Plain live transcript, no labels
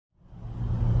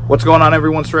What's going on,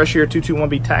 everyone? Suresh here,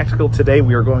 221B Tactical. Today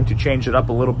we are going to change it up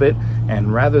a little bit,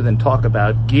 and rather than talk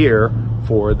about gear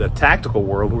for the tactical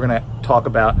world, we're going to talk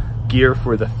about gear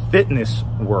for the fitness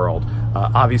world.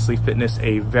 Obviously, fitness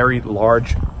a very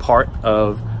large part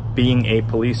of being a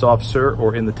police officer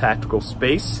or in the tactical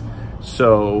space.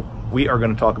 So we are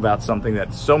going to talk about something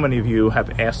that so many of you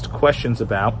have asked questions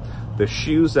about: the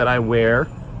shoes that I wear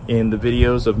in the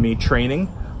videos of me training.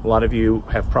 A lot of you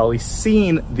have probably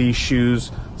seen these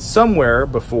shoes somewhere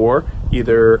before,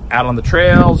 either out on the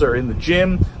trails or in the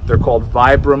gym. They're called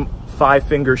Vibram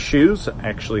 5-finger shoes,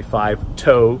 actually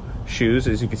 5-toe shoes,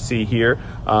 as you can see here.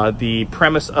 The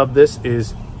premise of this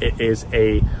is it is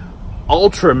a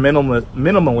ultra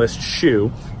minimalist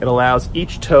shoe. It allows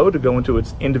each toe to go into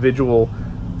its individual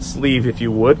sleeve, if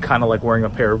you would, kind of like wearing a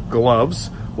pair of gloves,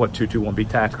 what 221B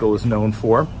Tactical is known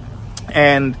for.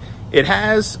 And it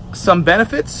has some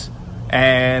benefits,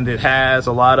 and it has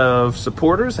a lot of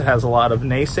supporters, it has a lot of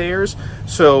naysayers.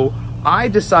 So I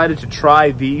decided to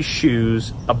try these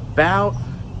shoes about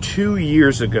 2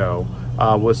 years ago,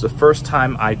 was the first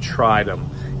time I tried them.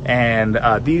 And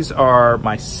these are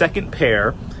my second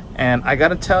pair, and I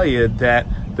gotta tell you that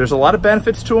there's a lot of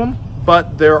benefits to them,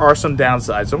 but there are some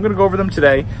downsides. So I'm gonna go over them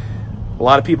today. A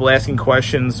lot of people asking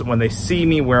questions when they see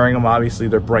me wearing them. Obviously,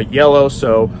 they're bright yellow,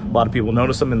 so a lot of people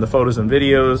notice them in the photos and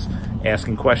videos,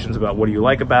 asking questions about what do you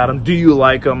like about them? Do you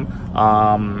like them?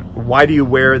 Why do you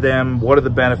wear them? What are the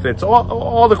benefits?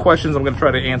 All the questions I'm going to try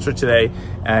to answer today,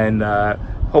 and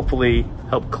hopefully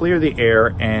help clear the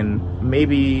air and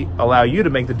maybe allow you to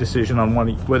make the decision on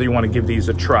whether you want to give these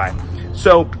a try.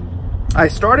 So I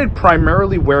started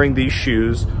primarily wearing these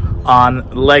shoes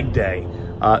on leg day.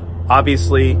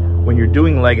 Obviously, when you're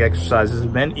doing leg exercises,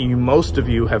 most of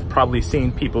you have probably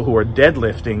seen people who are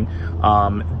deadlifting,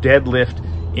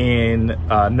 deadlift in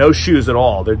no shoes at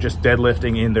all. They're just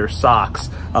deadlifting in their socks,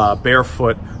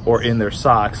 barefoot or in their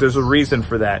socks. There's a reason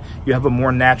for that. You have a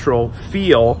more natural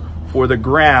feel for the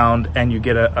ground, and you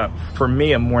get for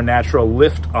me, a more natural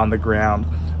lift on the ground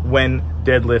when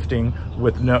deadlifting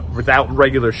without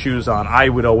regular shoes on. I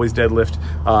would always deadlift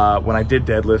when I did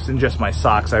deadlifts in just my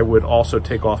socks. I would also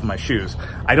take off my shoes.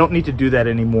 I don't need to do that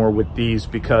anymore with these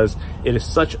because it is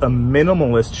such a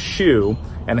minimalist shoe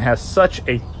and it has such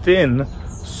a thin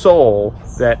sole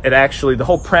that it actually, the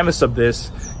whole premise of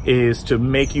this is to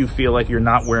make you feel like you're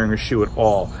not wearing a shoe at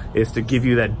all. Is to give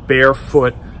you that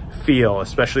barefoot feel,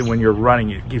 especially when you're running.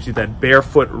 It gives you that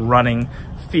barefoot running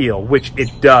feel, which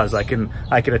it does. I can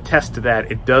attest to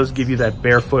that. It does give you that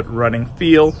barefoot running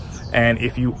feel. And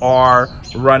if you are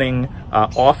running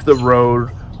off the road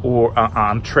or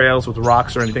on trails with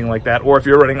rocks or anything like that, or if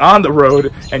you're running on the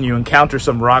road and you encounter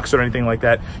some rocks or anything like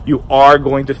that, you are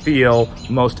going to feel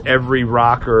most every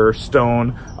rock or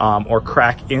stone or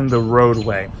crack in the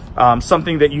roadway.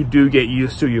 Something that you do get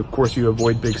used to. Of course, you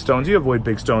avoid big stones. You avoid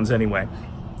big stones anyway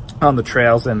on the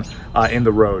trails and in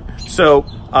the road. So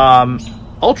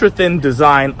ultra thin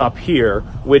design up here,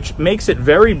 which makes it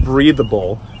very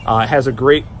breathable. Has a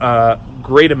great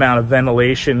amount of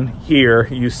ventilation here,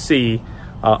 you see,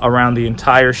 around the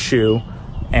entire shoe,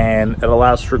 and it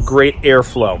allows for great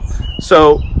airflow.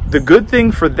 So the good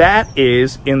thing for that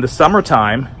is in the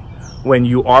summertime, when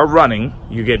you are running,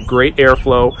 you get great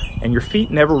airflow and your feet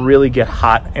never really get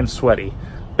hot and sweaty.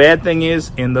 Bad thing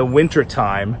is in the winter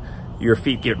time, your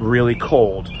feet get really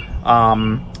cold.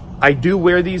 I do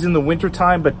wear these in the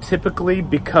wintertime, but typically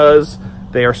because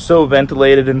they are so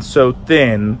ventilated and so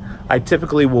thin, I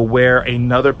typically will wear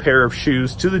another pair of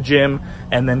shoes to the gym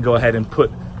and then go ahead and put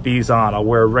these on. I'll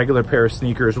wear a regular pair of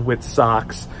sneakers with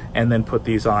socks and then put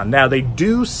these on. Now, they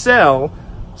do sell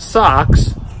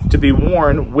socks to be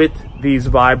worn with these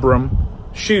Vibram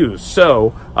shoes,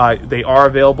 so they are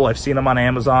available. I've seen them on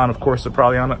Amazon. Of course, they're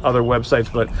probably on other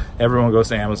websites, but everyone goes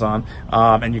to Amazon,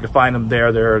 and you can find them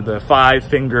there. They're the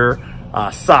 5-finger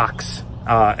socks,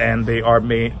 and they are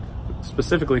made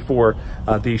specifically for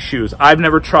these shoes. I've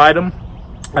never tried them.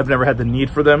 I've never had the need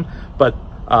for them, but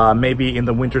maybe in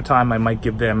the winter time I might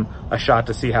give them a shot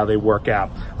to see how they work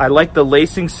out. I like the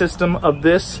lacing system of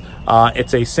this.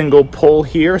 It's a single pull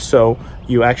here, so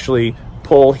you actually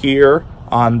pull here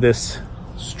on this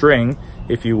string,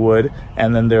 if you would,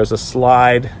 and then there's a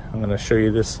slide. I'm going to show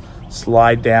you this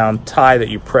slide down tie that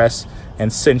you press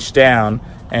and cinch down,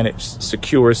 and it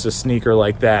secures the sneaker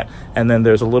like that. And then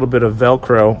there's a little bit of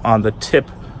Velcro on the tip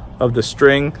of the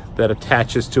string that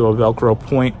attaches to a Velcro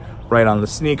point right on the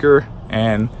sneaker,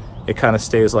 and it kind of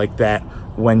stays like that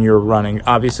when you're running.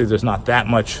 Obviously, there's not that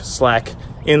much slack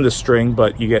in the string,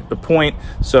 but you get the point.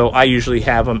 So I usually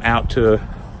have them out to,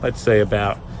 let's say,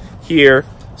 about here,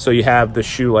 So you have the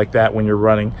shoe like that when you're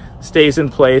running. stays in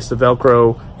place. The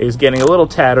Velcro is getting a little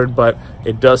tattered, but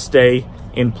it does stay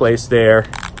in place there.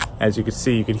 As you can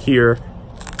see, you can hear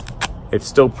it's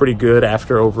still pretty good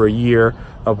after over a year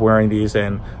of wearing these,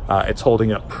 and it's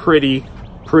holding up pretty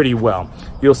well.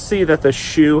 You'll see that the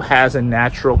shoe has a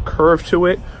natural curve to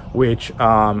it, which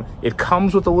it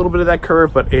comes with a little bit of that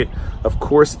curve, but it of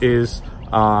course is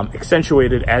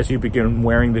accentuated as you begin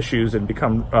wearing the shoes and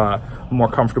become more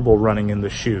comfortable running in the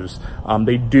shoes.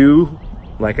 They do,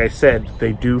 like I said,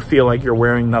 they do feel like you're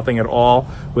wearing nothing at all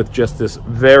with just this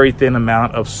very thin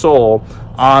amount of sole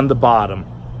on the bottom.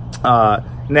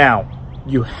 Now,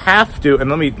 you have to,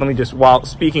 and let me just, while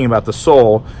speaking about the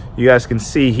sole, you guys can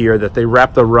see here that they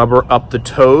wrap the rubber up the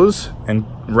toes and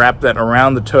wrap that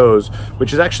around the toes,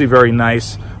 which is actually very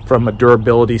nice from a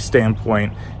durability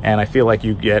standpoint. And I feel like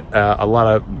you get a lot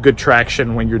of good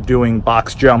traction when you're doing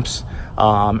box jumps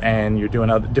and you're doing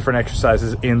other different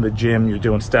exercises in the gym. You're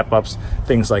doing step-ups,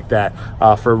 things like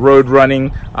that. For road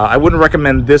running, I wouldn't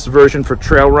recommend this version for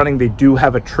trail running. They do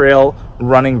have a trail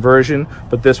running version,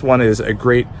 but this one is a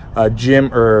great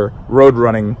gym or road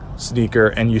running sneaker,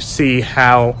 and you see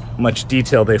how much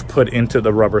detail they've put into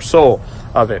the rubber sole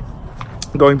of it.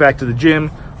 Going back to the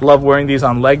gym, love wearing these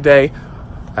on leg day.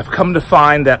 I've come to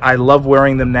find that I love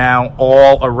wearing them now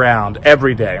all around,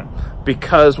 every day,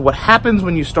 because what happens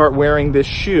when you start wearing this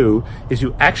shoe is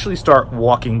you actually start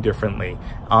walking differently.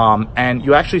 And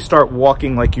you actually start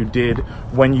walking like you did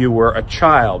when you were a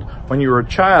child. When you were a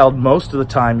child, most of the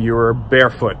time you were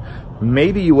barefoot.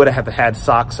 Maybe you would have had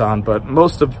socks on, but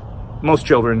most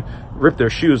children rip their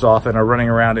shoes off and are running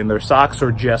around in their socks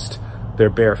or just their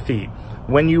bare feet.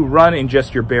 When you run in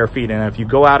just your bare feet, and if you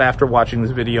go out after watching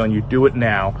this video and you do it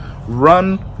now,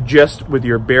 run just with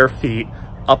your bare feet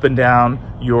up and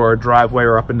down your driveway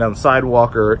or up and down the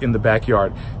sidewalk or in the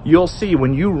backyard. You'll see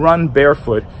when you run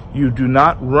barefoot, you do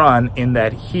not run in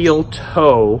that heel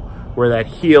toe, where that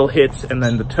heel hits and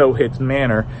then the toe hits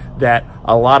manner that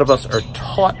a lot of us are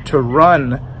taught to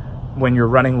run when you're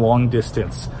running long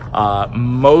distance.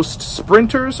 Most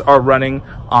sprinters are running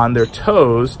on their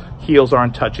toes. Heels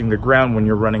aren't touching the ground when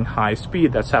you're running high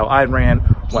speed. That's how I ran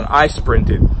when I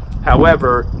sprinted.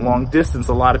 However, long distance,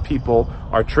 a lot of people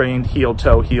are trained heel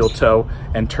toe,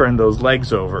 and turn those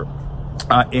legs over.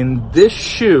 In this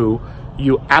shoe,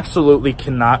 you absolutely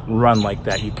cannot run like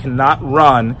that. You cannot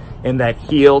run in that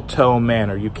heel toe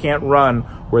manner. You can't run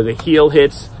where the heel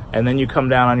hits and then you come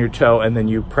down on your toe and then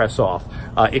you press off.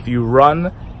 If you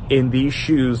run in these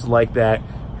shoes like that,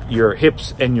 your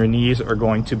hips and your knees are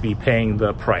going to be paying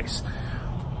the price.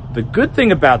 The good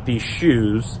thing about these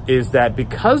shoes is that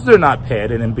because they're not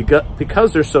padded and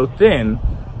because they're so thin,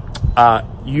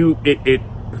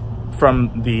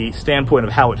 from the standpoint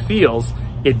of how it feels,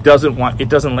 it doesn't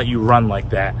let you run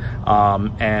like that,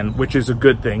 and which is a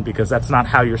good thing, because that's not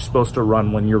how you're supposed to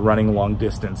run when you're running long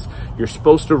distance. You're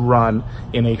supposed to run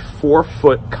in a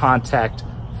 4-foot contact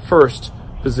first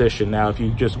position. Now, if you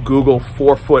just Google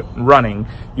 4-foot running,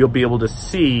 you'll be able to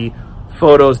see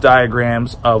photos,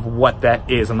 diagrams of what that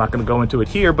is. I'm not going to go into it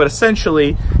here, but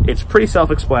essentially it's pretty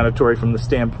self-explanatory from the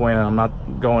standpoint, and I'm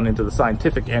not going into the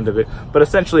scientific end of it, but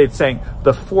essentially it's saying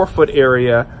the 4-foot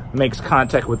area makes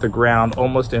contact with the ground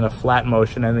almost in a flat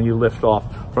motion, and then you lift off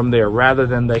from there, rather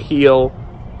than the heel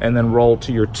and then roll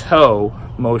to your toe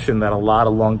motion that a lot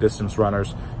of long distance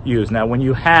runners use. Now, when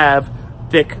you have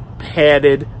thick,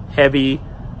 padded, heavy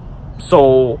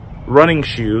sole running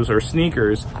shoes or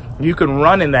sneakers, you can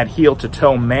run in that heel to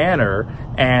toe manner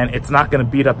and it's not going to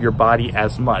beat up your body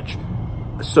as much.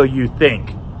 So you think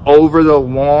over the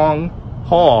long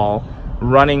haul,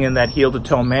 running in that heel to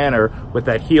toe manner with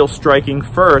that heel striking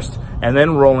first and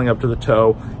then rolling up to the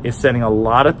toe is sending a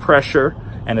lot of pressure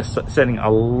and is sending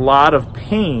a lot of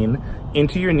pain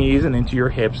into your knees and into your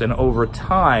hips, and over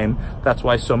time, that's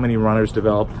why so many runners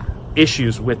develop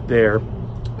issues with their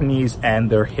knees and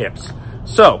their hips.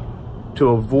 So to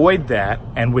avoid that,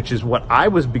 and which is what I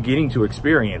was beginning to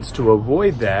experience, to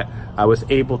avoid that, I was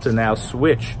able to now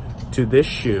switch to this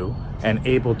shoe and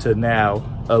able to now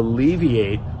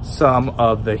alleviate some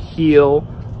of the heel,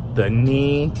 the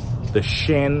knee, the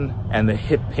shin, and the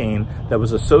hip pain that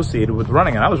was associated with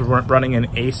running. And I was running in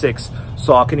Asics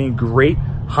Saucony, great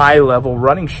high-level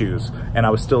running shoes, and I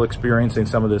was still experiencing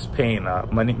some of this pain.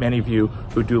 Many of you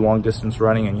who do long-distance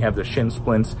running and you have the shin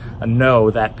splints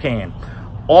know that pain.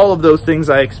 All of those things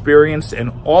I experienced,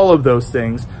 and all of those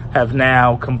things have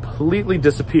now completely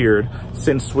disappeared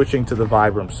since switching to the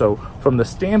Vibram. So from the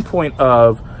standpoint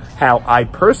of how I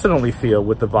personally feel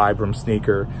with the Vibram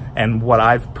sneaker and what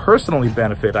I've personally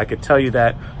benefited, I could tell you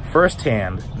that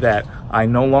firsthand that I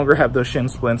no longer have those shin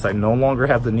splints, I no longer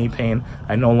have the knee pain,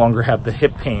 I no longer have the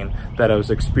hip pain that I was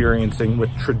experiencing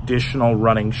with traditional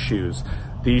running shoes.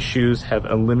 These shoes have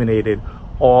eliminated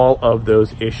all of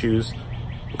those issues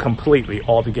completely,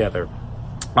 altogether.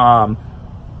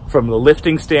 From the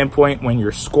lifting standpoint, when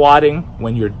you're squatting,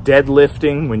 when you're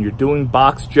deadlifting, when you're doing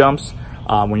box jumps,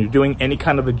 when you're doing any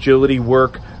kind of agility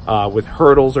work with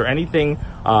hurdles or anything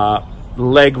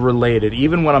leg related,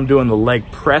 even when I'm doing the leg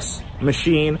press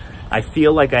machine, I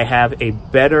feel like I have a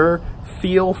better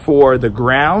feel for the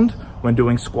ground when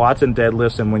doing squats and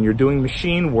deadlifts. And when you're doing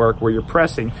machine work where you're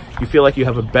pressing, you feel like you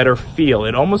have a better feel.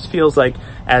 It almost feels like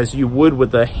as you would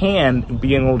with a hand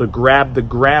being able to grab the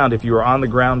ground if you were on the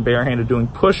ground barehanded doing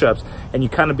push-ups, and you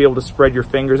kind of be able to spread your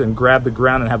fingers and grab the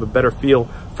ground and have a better feel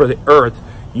for the earth.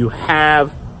 You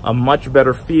have a much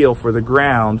better feel for the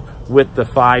ground with the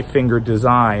 5-finger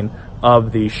design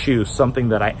of these shoes, something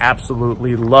that I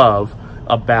absolutely love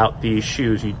about these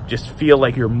shoes. You just feel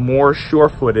like you're more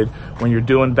sure-footed when you're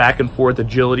doing back and forth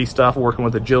agility stuff, working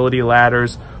with agility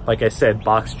ladders, like I said,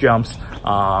 box jumps,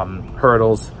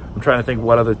 hurdles. I'm trying to think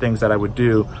what other things that I would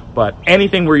do, but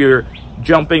anything where you're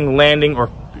jumping, landing,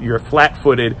 or you're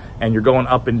flat-footed and you're going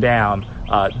up and down,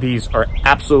 these are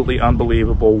absolutely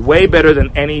unbelievable. Way better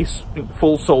than any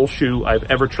full sole shoe I've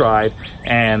ever tried.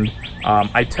 And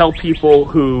I tell people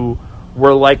who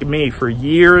were like me for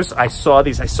years, I saw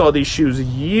these shoes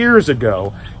years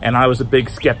ago, and I was a big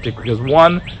skeptic because,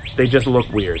 one, they just look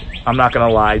weird. I'm not gonna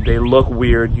lie, they look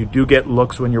weird. You do get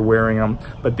looks when you're wearing them,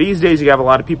 but these days you have a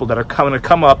lot of people that are going to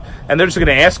come up and they're just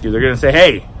gonna ask you, they're gonna say,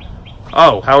 hey,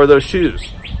 oh, how are those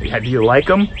shoes? Do you like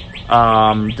them?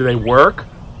 Do they work?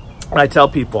 And I tell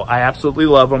people, I absolutely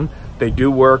love them. They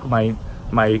do work. My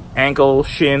ankle,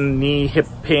 shin, knee, hip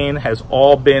pain has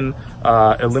all been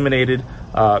eliminated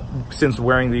since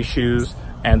wearing these shoes,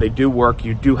 and they do work.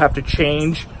 You do have to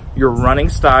change your running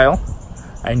style,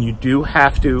 and you do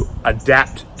have to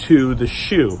adapt to the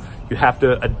shoe. You have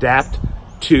to adapt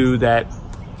to that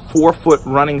forefoot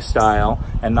running style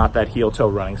and not that heel-toe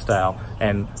running style.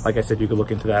 And like I said, you could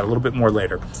look into that a little bit more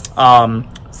later.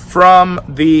 From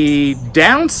the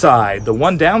downside, the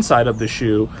one downside of the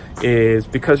shoe is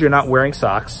because you're not wearing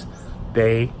socks,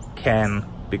 they can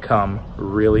become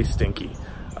really stinky.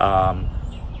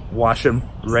 Wash them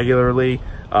regularly.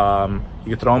 You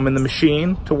can throw them in the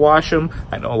machine to wash them.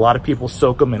 I know a lot of people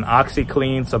soak them in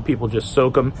OxyClean. Some people just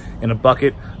soak them in a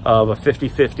bucket of a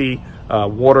 50-50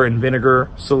 water and vinegar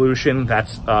solution.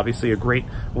 That's obviously a great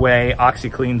way.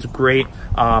 OxyClean's great.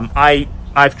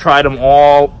 I've tried them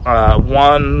all.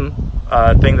 One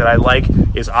thing that I like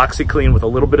is OxyClean with a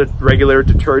little bit of regular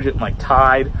detergent like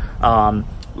Tide.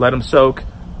 Let them soak.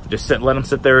 Just let them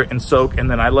sit there and soak,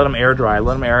 and then I let them air dry. I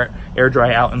let them air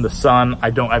dry out in the sun.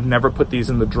 I've never put these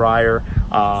in the dryer,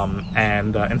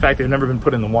 in fact, they've never been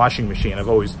put in the washing machine. I've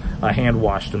always hand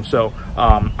washed them. So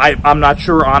I'm not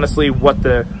sure, honestly, what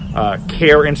the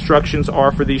care instructions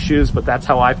are for these shoes, but that's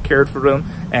how I've cared for them.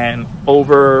 And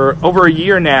over a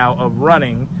year now of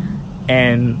running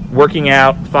and working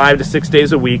out 5 to 6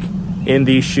 days a week in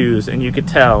these shoes, and you could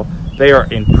tell they are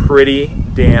in pretty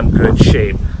damn good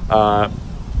shape.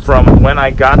 From when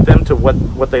I got them to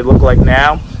what they look like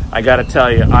now, I gotta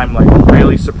tell you, I'm like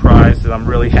really surprised and I'm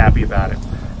really happy about it.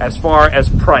 As far as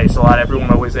price,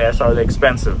 everyone always asks, are they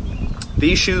expensive?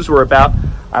 These shoes were about,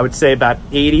 I would say about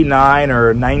 $89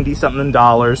 or $90 something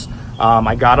dollars.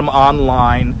 I got them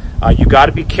online. You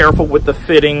gotta be careful with the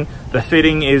fitting. The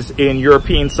fitting is in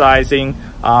European sizing,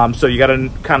 so you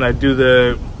gotta kind of do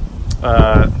the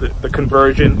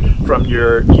conversion from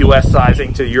your US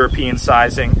sizing to European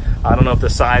sizing. I don't know if the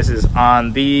size is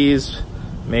on these,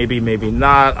 maybe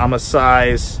not. I'm a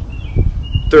size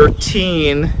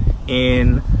 13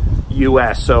 in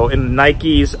US, so in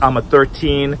Nikes I'm a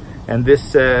 13, and this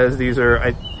says these are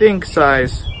I think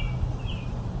size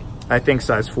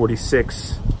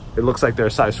 46. It looks like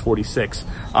they're size 46.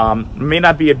 May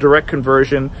not be a direct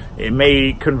conversion. It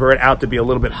may convert out to be a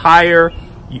little bit higher.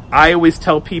 I always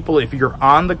tell people, if you're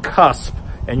on the cusp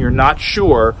and you're not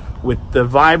sure, with the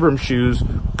Vibram shoes,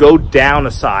 go down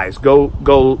a size.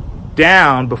 Go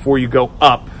down before you go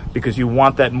up, because you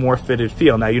want that more fitted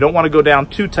feel. Now, you don't want to go down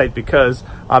too tight because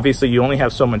obviously you only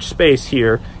have so much space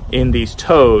here in these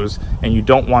toes, and you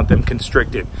don't want them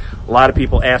constricted. A lot of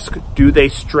people ask, do they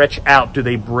stretch out? Do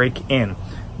they break in?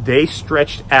 They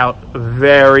stretched out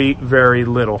very, very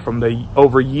little. From the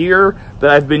over year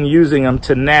that I've been using them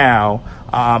to now,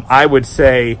 I would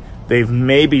say they've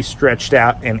maybe stretched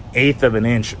out 1/8 of an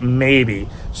inch, maybe.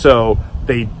 So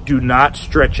they do not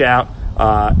stretch out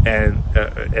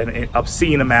an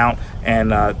obscene amount,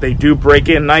 and they do break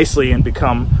in nicely and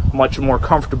become much more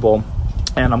comfortable.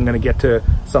 And I'm going to get to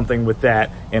something with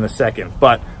that in a second.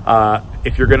 But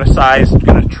if you're going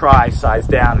to try size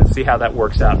down and see how that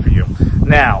works out for you.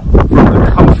 Now, from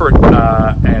the comfort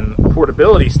and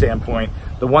portability standpoint,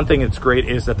 the one thing that's great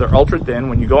is that they're ultra thin.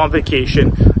 When you go on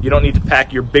vacation, you don't need to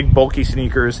pack your big bulky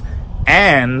sneakers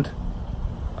and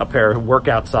a pair of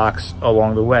workout socks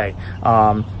along the way.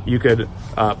 You could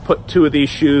put 2 of these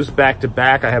shoes back to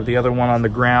back. I have the other one on the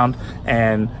ground,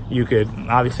 and you could,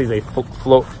 obviously they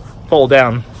fold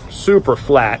down super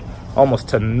flat, almost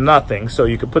to nothing, so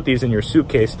you could put these in your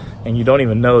suitcase and you don't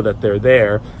even know that they're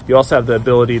there. You also have the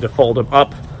ability to fold them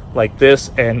up like this,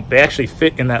 and they actually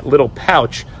fit in that little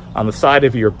pouch on the side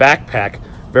of your backpack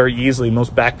very easily.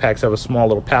 Most backpacks have a small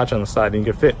little pouch on the side, and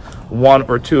you can fit 1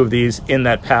 or 2 of these in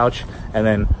that pouch, and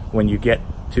then when you get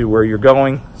to where you're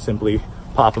going, simply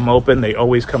pop them open. They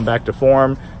always come back to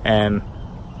form, and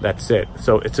that's it.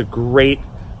 So it's a great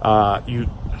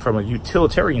from a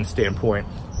utilitarian standpoint,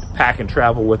 pack and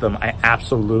travel with them. I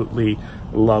absolutely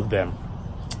love them.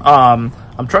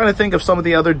 I'm trying to think of some of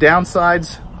the other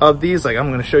downsides of these. Like, I'm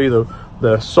going to show you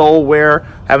the sole wear.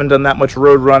 Haven't done that much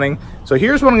road running. So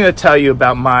here's what I'm going to tell you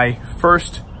about my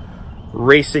first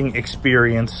racing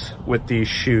experience with these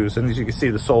shoes. And as you can see,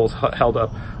 the sole's held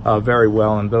up very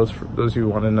well. And those who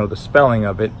want to know the spelling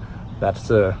of it, that's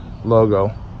the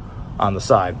logo on the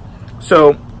side.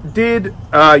 So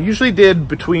usually did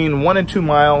between 1 and 2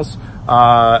 miles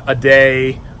a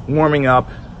day warming up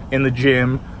in the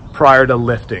gym prior to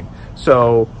lifting.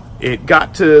 So it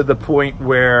got to the point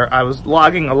where I was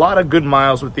logging a lot of good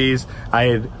miles with these. I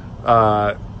had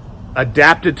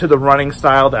adapted to the running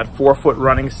style, that 4-foot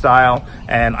running style,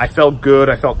 and I felt good,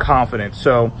 I felt confident.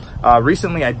 So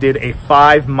recently I did a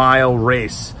 5-mile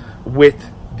race with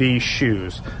these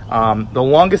shoes. The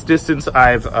longest distance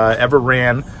I've ever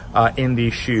ran in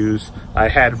these shoes. I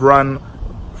had run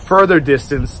further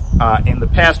distance in the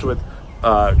past with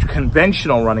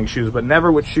conventional running shoes, but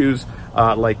never with shoes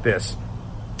like this.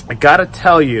 I gotta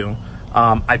tell you,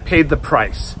 I paid the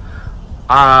price.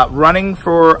 Running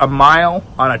for a mile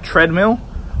on a treadmill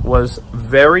was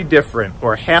very different,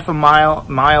 or half a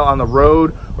mile on the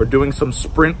road, or doing some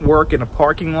sprint work in a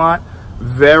parking lot.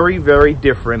 Very, very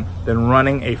different than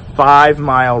running a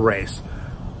 5-mile race.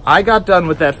 I got done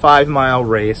with that 5-mile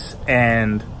race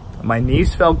and my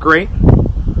knees felt great,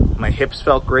 my hips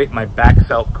felt great, my back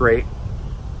felt great.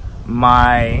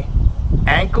 My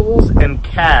ankles and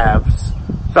calves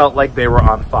felt like they were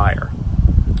on fire.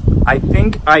 I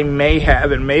think I may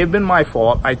have, it may have been my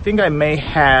fault, I think I may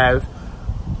have,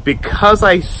 because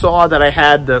I saw that I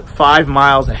had the 5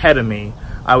 miles ahead of me,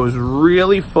 I was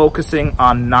really focusing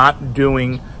on not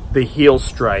doing the heel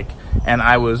strike, and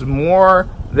I was more,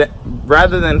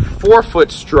 rather than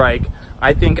 4-foot strike,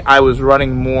 I think I was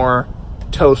running more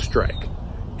toe strike.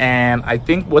 And I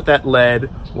think what that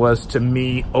led was to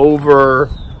me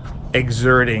overworking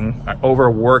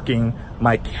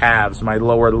my calves, my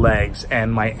lower legs,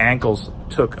 and my ankles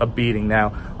took a beating. Now,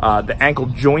 the ankle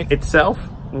joint itself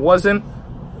wasn't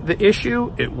the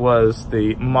issue. It was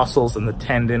the muscles and the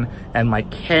tendon, and my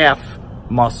calf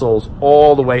muscles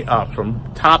all the way up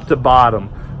from top to bottom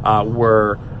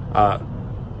were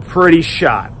pretty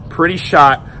shot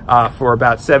for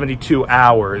about 72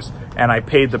 hours, and I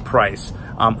paid the price.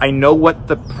 I know what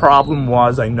the problem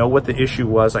was, I know what the issue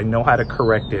was, I know how to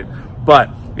correct it, but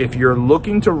if you're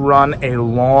looking to run a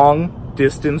long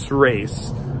distance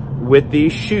race with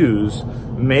these shoes,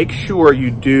 make sure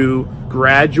you do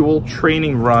gradual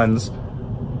training runs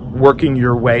working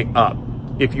your way up.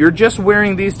 If you're just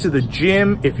wearing these to the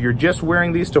gym, if you're just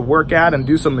wearing these to work out and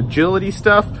do some agility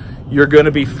stuff, you're going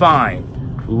to be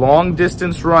fine. Long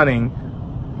distance running,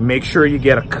 make sure you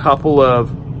get a couple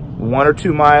of 1 or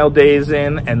 2 mile days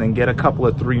in, and then get a couple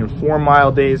of 3 and 4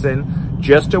 mile days in,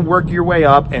 just to work your way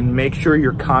up, and make sure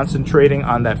you're concentrating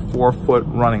on that 4-foot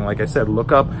running. Like I said,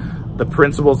 look up the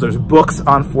principles. There's books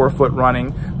on 4-foot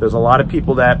running. There's a lot of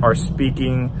people that are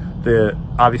speaking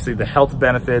obviously the health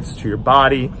benefits to your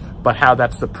body, but how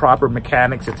that's the proper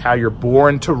mechanics. It's how you're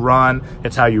born to run.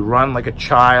 It's how you run like a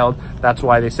child. That's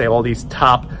why they say all these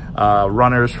top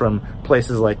runners from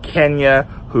places like Kenya,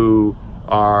 who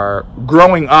are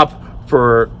growing up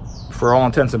for all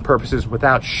intents and purposes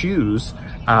without shoes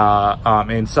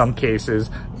in some cases,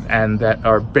 and that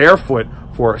are barefoot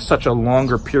for such a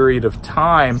longer period of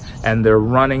time, and they're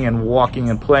running and walking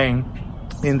and playing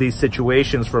in these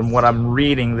situations. From what I'm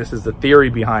reading, this is the theory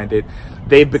behind it,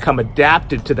 they've become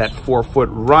adapted to that 4-foot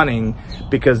running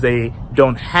because they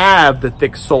don't have the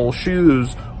thick sole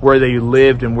shoes where they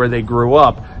lived and where they grew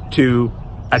up to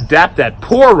adapt that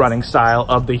poor running style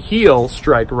of the heel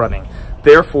strike running.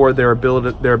 therefore their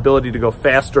ability to go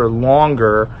faster,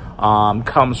 longer,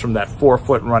 comes from that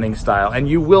forefoot running style. And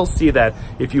you will see that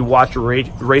if you watch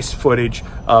race footage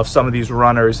of some of these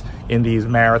runners in these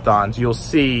marathons. You'll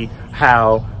see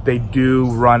how they do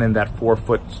run in that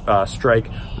forefoot strike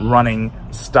running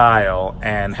style,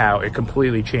 and how it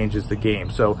completely changes the game.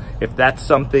 So if that's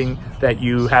something that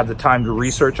you have the time to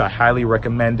research, I highly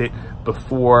recommend it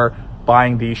before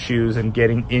buying these shoes and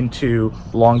getting into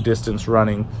long distance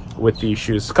running with these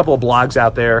shoes. A couple of blogs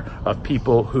out there of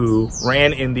people who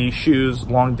ran in these shoes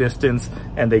long distance,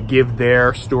 and they give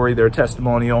their story, their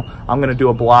testimonial. I'm going to do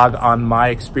a blog on my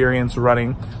experience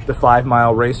running the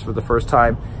 5-mile race for the first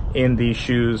time in these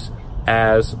shoes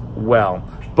as well.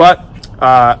 But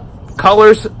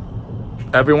colors,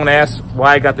 everyone asks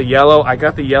why I got the yellow. I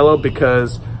got the yellow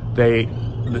because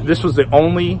this was the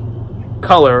only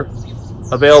color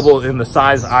available in the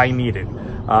size I needed.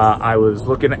 I was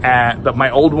looking at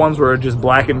my old ones were just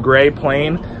black and gray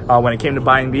plain. When it came to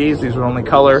buying these were only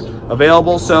color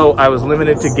available, so I was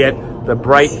limited to get the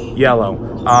bright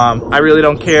yellow. I really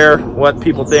don't care what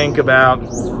people think about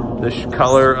the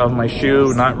color of my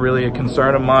shoe, not really a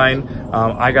concern of mine.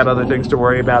 I got other things to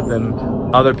worry about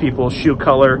than other people's shoe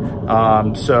color,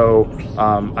 so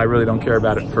I really don't care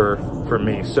about it for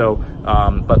me. So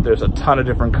but there's a ton of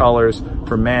different colors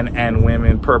for men and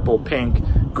women: purple,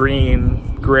 pink,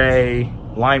 green, gray,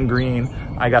 lime green.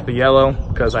 I got the yellow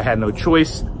because I had no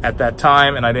choice at that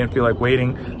time, and I didn't feel like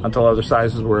waiting until other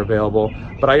sizes were available.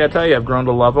 But I gotta tell you, I've grown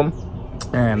to love them,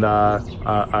 and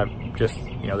I just,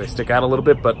 you know, they stick out a little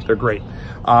bit, but they're great.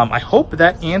 I hope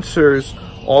that answers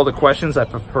all the questions.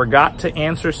 If I forgot to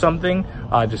answer something,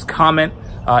 just comment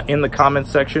in the comment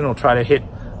section. We'll try to hit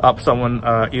up someone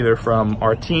either from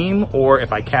our team, or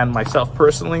if I can myself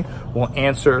personally, will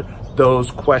answer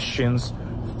those questions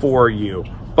for you.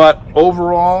 But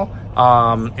overall,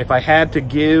 if I had to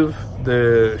give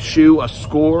the shoe a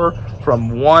score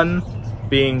from 1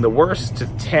 being the worst to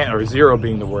 10, or 0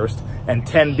 being the worst and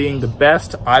 10 being the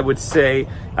best, I would say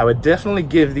I would definitely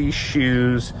give these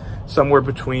shoes somewhere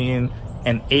between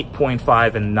an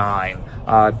 8.5 and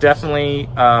 9. Definitely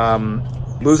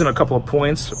losing a couple of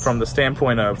points from the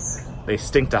standpoint of they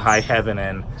stink to high heaven,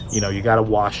 and you know, you got to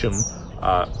wash them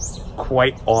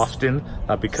quite often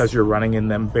because you're running in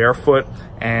them barefoot,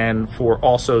 and for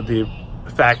also the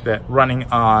fact that running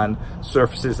on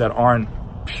surfaces that aren't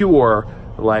pure,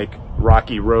 like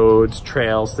rocky roads,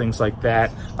 trails, things like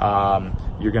that,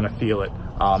 you're gonna feel it.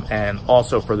 And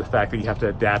also for the fact that you have to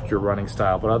adapt your running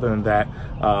style. But other than that,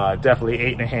 definitely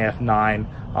 8.5, 9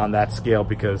 on that scale,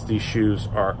 because these shoes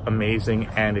are amazing.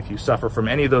 And if you suffer from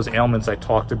any of those ailments I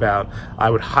talked about, I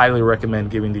would highly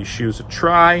recommend giving these shoes a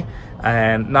try.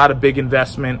 And not a big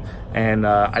investment, and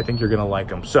I think you're gonna like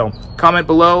them. So comment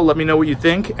below, let me know what you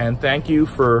think, and thank you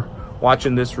for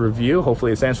watching this review.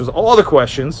 Hopefully this answers all the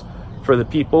questions for the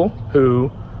people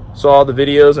who saw the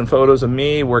videos and photos of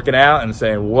me working out and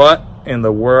saying, what in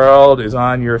the world is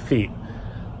on your feet?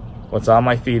 What's on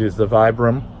my feet is the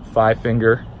Vibram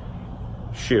 5-finger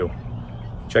shoe.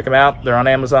 Check them out. They're on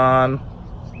Amazon,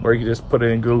 or you can just put it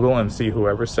in Google and see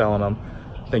whoever's selling them.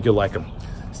 I think you'll like them.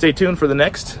 Stay tuned for the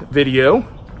next video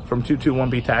from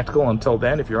 221B Tactical. Until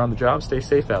then, if you're on the job, stay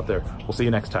safe out there. We'll see you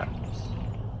next time.